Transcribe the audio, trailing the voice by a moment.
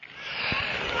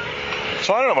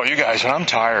So I don't know about you guys, but I'm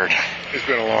tired. It's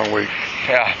been a long week.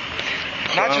 Yeah.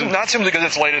 Not simply because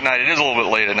it's late at night. It is a little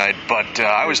bit late at night, but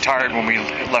I was tired when we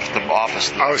left the office.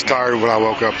 I was tired when I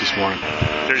woke up this morning.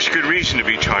 There's good reason to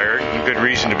be tired and good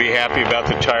reason to be happy about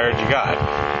the tired you got.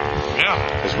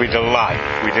 Yeah. Because we did a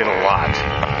lot.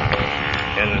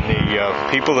 And the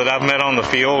people that I've met on the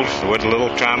field, with little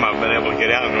time I've been able to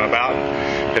get out and about,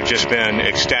 have just been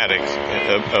ecstatic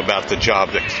about the job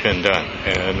that's been done.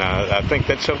 And I think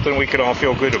that's something we could all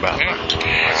feel good about.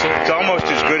 Yeah. So it's almost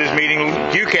as good as meeting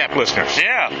UCAP listeners.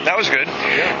 Yeah, that was good.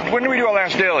 Yeah. When did we do our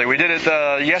last daily? We did it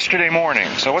yesterday morning.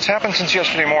 So what's happened since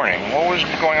yesterday morning? What was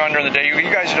going on during the day?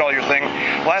 You guys did all your thing.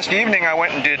 Last evening I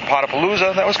went and did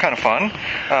Potapalooza. That was kind of fun.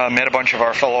 Met a bunch of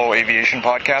our fellow aviation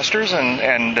podcasters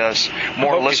and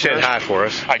more listeners. You said hi for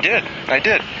us. I did.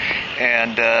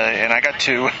 And I got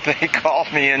to, they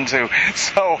called me into,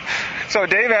 so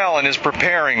Dave Allen is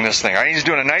preparing this thing. Right? He's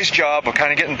doing a nice job of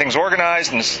kind of getting things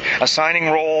organized and assigning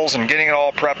roles and getting it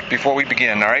all prepped before we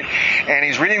begin, all right? And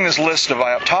he's reading this list of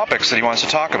topics that he wants to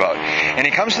talk about. And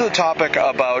he comes to the topic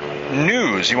about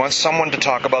news. He wants someone to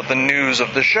talk about the news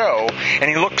of the show. And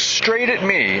he looks straight at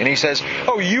me and he says,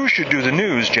 "Oh, you should do the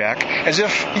news, Jack," as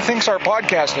if he thinks our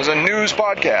podcast is a news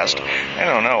podcast. I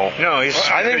don't know. No,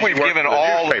 I think we've given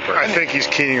all the paper. I think he's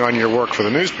keying on your work for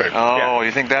the newspaper. Oh,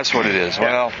 Yeah. You think that's what it is?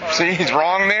 Yeah. Well, see, he's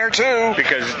wrong there too.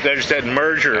 Because there's that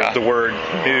merger of the word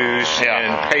news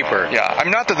and paper. Yeah,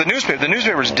 I'm not that the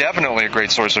newspaper is definitely a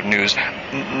great source of news,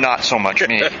 not so much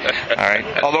me. All right.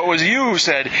 Although it was you who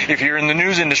said if you're in the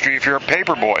news industry, if you're a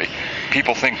paper boy,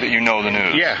 people think that you know the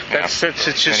news. Yeah,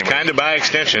 it's just kind of by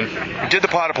extension. We did the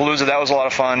Potapalooza. That was a lot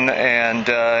of fun, and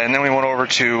then we went over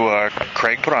to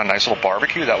Craig put on a nice little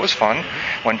barbecue. That was fun.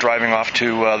 Went driving off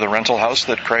to the rental house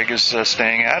that Craig is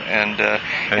staying at, and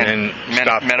then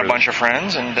met a bunch of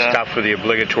friends and stopped for the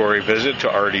obligatory visit to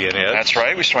Artie and Ed's. That's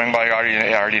right. We swung by Artie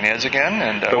and Ed's again,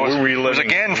 and it was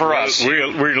again for us.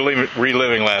 We're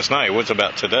reliving last night. What's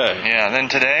about today? Yeah, and then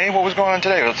today, what was going on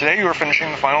today? Well, today you were finishing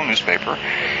the final newspaper,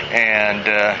 and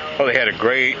they had a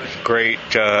great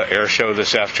air show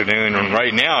this afternoon, and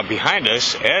right now behind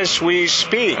us, as we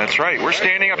speak. That's right. We're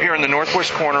standing up here in the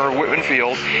northwest corner of Whitman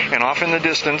Field, and off in the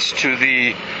distance to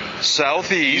the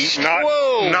southeast.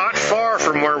 Not far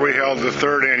from where we held the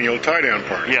third annual tie-down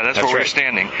party. Yeah, that's where we're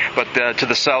standing. But to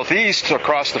the southeast,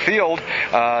 across the field,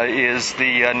 is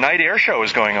the night air show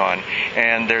is going on.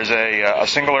 And there's a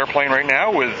single airplane right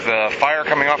now with fire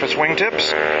coming off its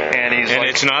wingtips. And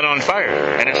it's not on fire.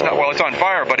 And it's not, well, it's on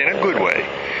fire, but in a good way.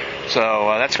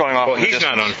 So that's going off. Well, he's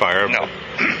not on fire. No.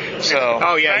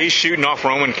 So. He's shooting off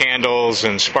Roman candles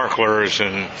and sparklers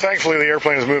and. Thankfully, the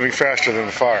airplane is moving faster than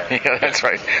the fire. Yeah, that's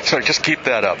right. So just keep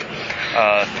that up.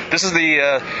 This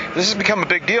has become a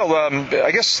big deal.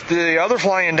 I guess the other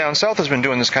fly-in down south has been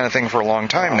doing this kind of thing for a long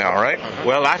time now, right?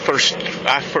 Well, I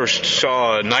first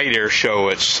saw a night air show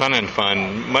at Sun and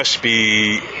Fun. Must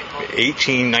be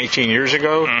 18, 19 years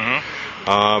ago. Mm-hmm.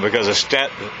 Because I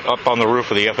sat up on the roof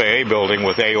of the FAA building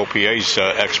with AOPA's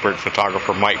expert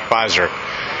photographer Mike Pfizer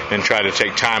and tried to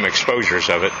take time exposures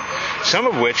of it, some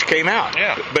of which came out.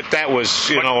 Yeah. But that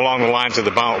was, along the lines of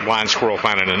the blind squirrel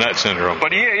finding a nut syndrome.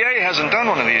 But EAA hasn't done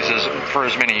one of these for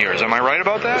as many years. Am I right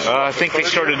about that? I think they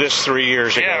started this 3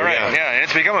 years ago. Yeah, right. Yeah,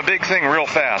 it's become a big thing real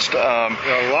fast. A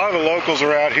lot of the locals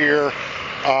are out here.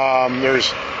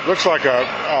 Looks like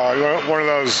one of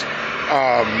those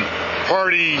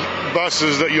party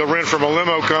buses that you'll rent from a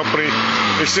limo company.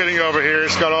 They're sitting over here.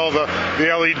 It's got all the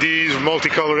LEDs,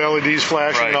 multicolored LEDs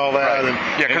flashing and all that.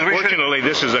 Right. And fortunately,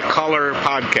 this is a color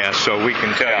podcast, so we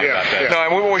can tell you about that. Yeah. No,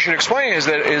 and what we should explain is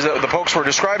that the folks we're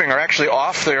describing are actually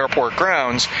off the airport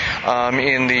grounds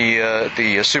in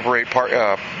the Super 8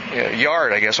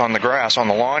 yard, I guess, on the grass, on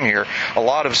the lawn here. A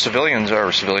lot of civilians,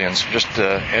 just...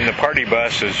 and the party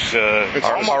bus is...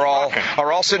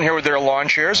 are all sitting here with their lawn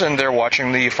chairs, and they're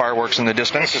watching the fireworks in the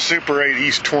distance. It's a Super 8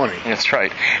 East 20. That's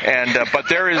right. And but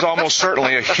there is almost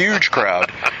certainly a huge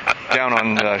crowd down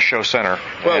on Show Center.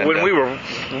 Well, when we were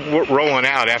rolling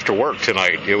out after work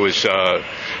tonight, it was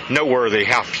noteworthy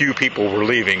how few people were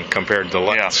leaving compared to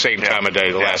the same time of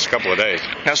day the last couple of days.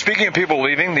 Now, speaking of people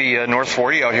leaving, the North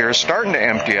 40 out here is starting to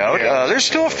empty out. There's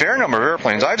still a fair number of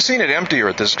airplanes. I've seen it emptier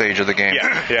at this stage of the game.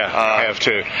 Yeah, I have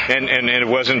too. And it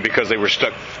wasn't because they were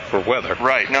stuck for weather.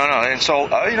 Right. No. And so,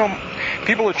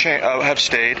 people have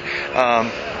stayed.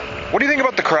 What do you think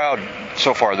about the crowd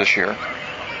so far this year?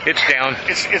 It's down.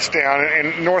 It's down,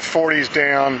 and North 40's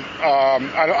down.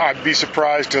 I'd be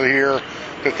surprised to hear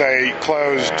that they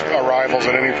closed arrivals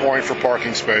at any point for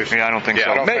parking space. Yeah, I don't think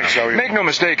so. I don't think so either. Make no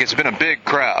mistake, it's been a big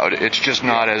crowd. It's just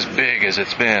not as big as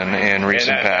it's been in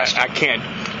recent past. I can't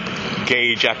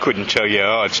gauge. I couldn't tell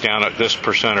you, it's down at this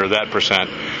percent or that percent.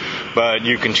 But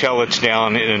you can tell it's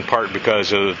down in part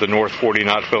because of the North 40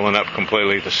 not filling up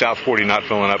completely, the South 40 not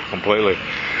filling up completely.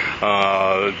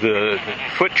 The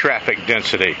foot traffic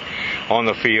density on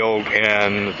the field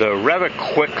and the rather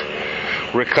quick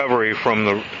recovery from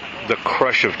the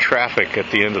crush of traffic at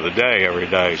the end of the day every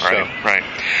day. Right.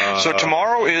 So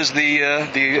tomorrow is the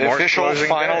official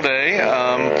final day.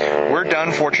 We're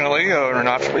done, fortunately, or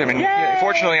not. I mean,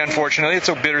 fortunately, unfortunately, it's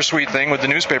a bittersweet thing with the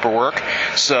newspaper work.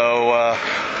 So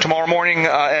tomorrow morning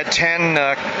at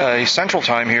 10 Central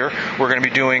Time here, we're going to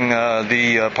be doing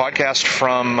the podcast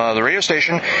from the radio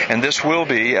station, and this will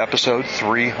be episode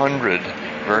 300.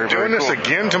 Very doing cool. This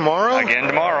again tomorrow? Again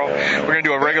tomorrow. We're going to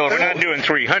do a regular. We're not doing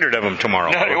 300 of them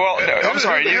tomorrow. I'm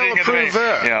sorry. You didn't approve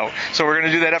that. You know, so we're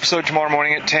going to do that episode tomorrow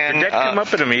morning at 10. Did that come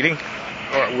up at a meeting?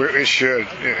 It should.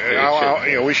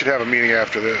 We should have a meeting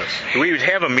after this. We would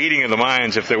have a meeting of the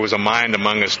minds if there was a mind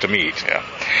among us to meet. Yeah.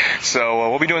 So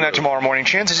we'll be doing that tomorrow morning.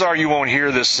 Chances are you won't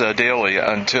hear this daily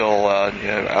until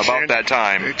about that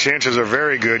time. Chances are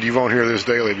very good you won't hear this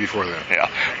daily before then. Yeah.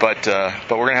 But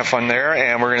we're going to have fun there,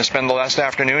 and we're going to spend the last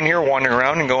afternoon here wandering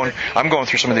around and going. I'm going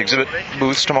through some of the exhibit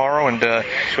booths tomorrow, and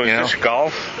so is this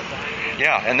golf?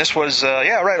 Yeah, and this was,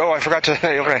 right. Oh, I forgot to.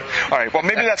 Okay. All right. Well,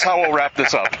 maybe that's how we'll wrap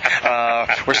this up.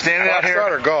 We're standing out here.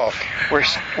 Foxtrot or golf?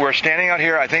 We're standing out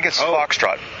here. I think it's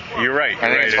Foxtrot. You're right. I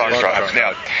think it's Foxtrot.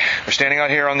 Yeah. We're standing out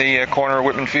here on the corner of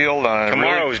Whitman Field.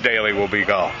 Tomorrow's daily will be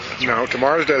golf. No,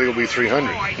 tomorrow's daily will be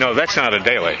 300. No, that's not a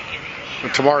daily.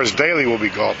 Tomorrow's daily will be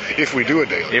golf if we do a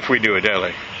daily. If we do a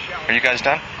daily. Are you guys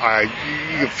done?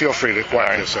 You feel free to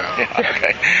quiet this out. Yeah,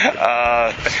 okay.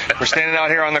 We're standing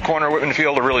out here on the corner of Whitman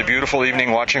Field, a really beautiful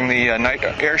evening, watching the night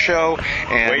air show.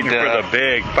 And waiting for the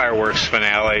big fireworks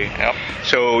finale. Yep.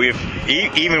 So if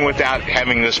even without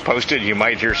having this posted, you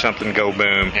might hear something go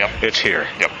boom. Yep. It's here.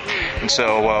 Yep. And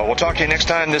so we'll talk to you next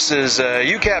time. This is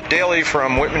UCAP Daily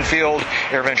from Whitman Field,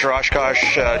 AirVenture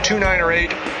Oshkosh, 2908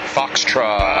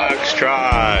 Foxtrot.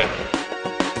 Foxtrot.